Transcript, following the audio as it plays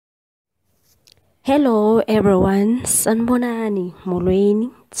Hello everyone, sanibonani,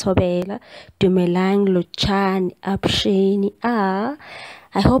 molweni, thobela, dumelang, lotshani, apsheni.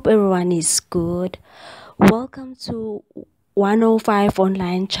 I hope everyone is good. Welcome to 105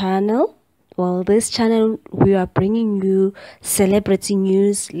 online channel. Well, this channel we are bringing you celebrity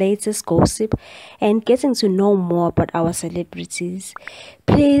news, latest gossip, and getting to know more about our celebrities.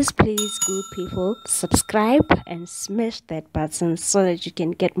 Please, good people, subscribe and smash that button so that you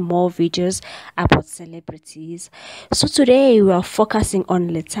can get more videos about celebrities. So today we are focusing on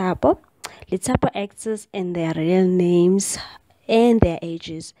Lithapo actors and their real names and their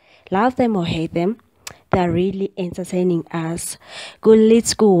ages. Love them or hate them, they're really entertaining us.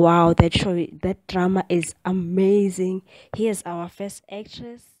 Let's go. Wow, that drama is amazing. Here's our first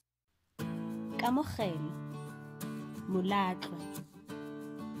actress, Kamogelo Mulatlwe.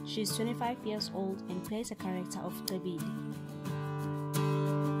 She's 25 years old and plays a character of Tebile.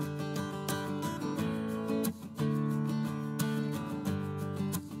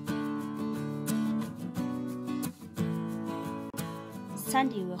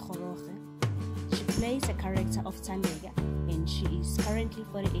 Sandiwe Khoroge. She plays a character of Tandega and she is currently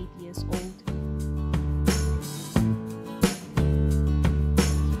 48 years old.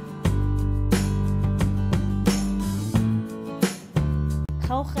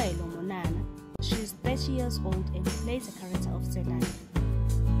 Kgaugelo Monana. She is 30 years old and plays a character of Tselane.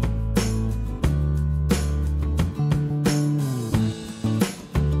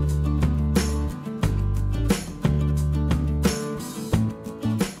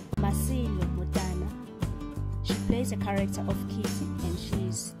 Plays a character of Kitty and she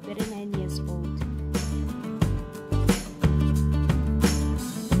is 39 years old.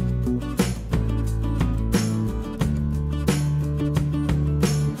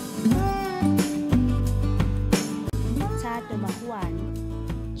 Tato Mahuani.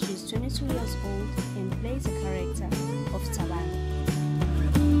 She is 22 years old and plays a character of Tabang.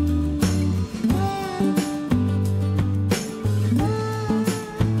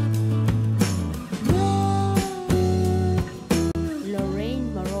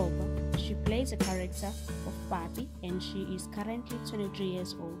 A character of Papi and she is currently 23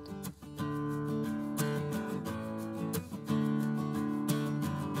 years old.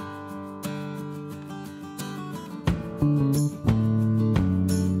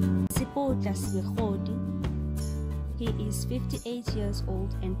 Sipota Sibekgodi. He is 58 years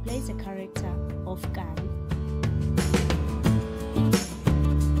old and plays a character of Kali.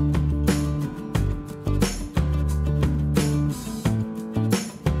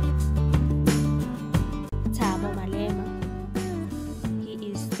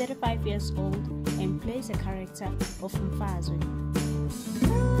 He is 35 years old and plays a character of Mfazwe.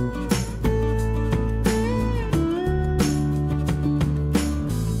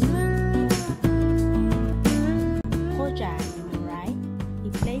 Khojane Murai. He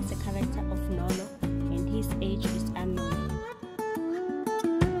plays a character of Nolo and his age is unknown.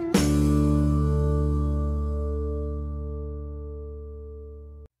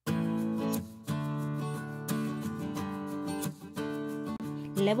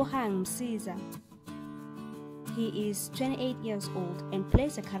 Lebohang Msiza. He is 28 years old and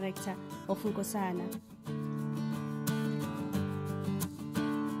plays a character of Nkosana.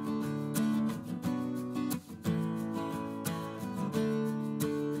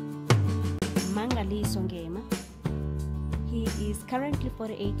 Mangaliso Ngema. He is currently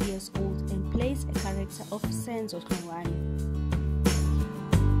 48 years old and plays a character of Senzo Tlongwane.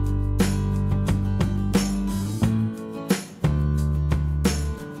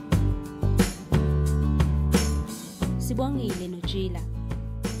 Sibongile Nojila.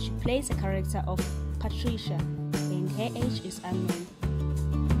 She plays a character of Patricia and her age is unknown.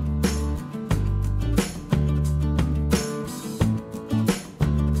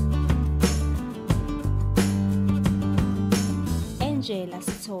 Angela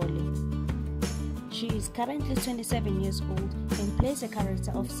Sithole. She is currently 27 years old and plays a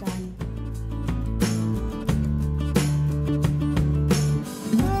character of Sani.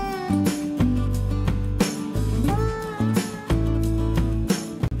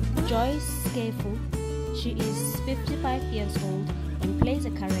 Joyce Skefu. She is 55 years old and plays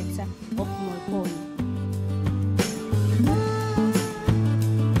a character of Moiponi.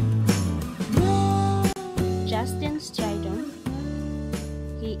 Justin Stridon.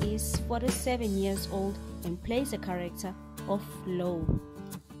 He is 47 years old and plays a character of Low.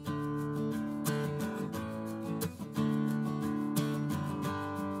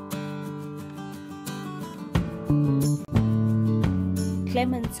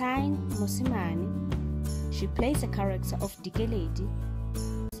 Clementine Mosimane. She plays a character of Dikeledi.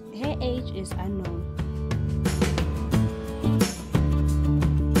 Her age is unknown.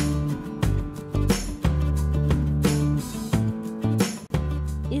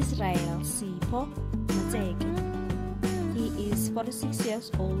 Israel Sipho Mateke. He is 46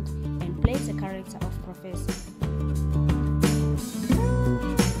 years old and plays a character of Professor.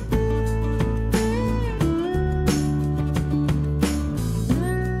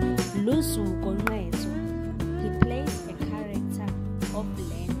 Lusuko Nqezo. He plays a character of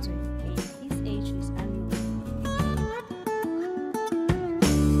Lento and his age is unknown.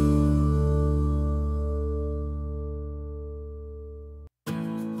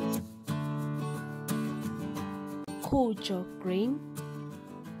 Kujo Green.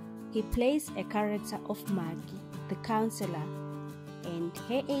 He plays a character of Maggie, the counselor, and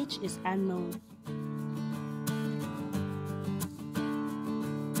her age is unknown.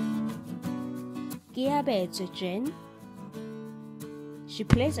 Kiabetse Jen. She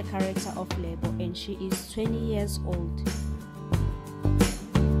plays a character of Lebo and she is 20 years old.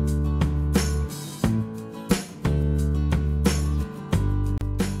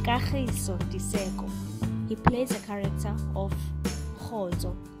 Kagiso Diseko. He plays a character of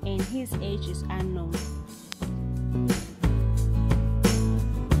Khozo and his age is unknown.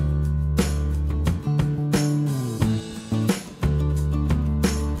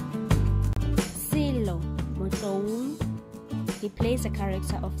 Silo Motoun. He plays a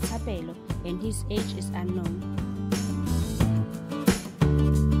character of Tapelo and his age is unknown.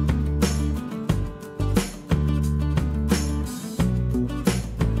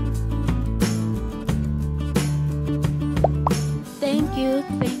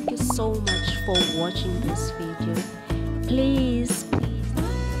 Thank you so much for watching this video. Please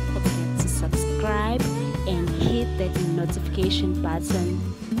don't forget to subscribe and hit that notification button.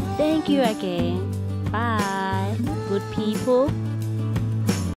 Thank you again. Bye, good people.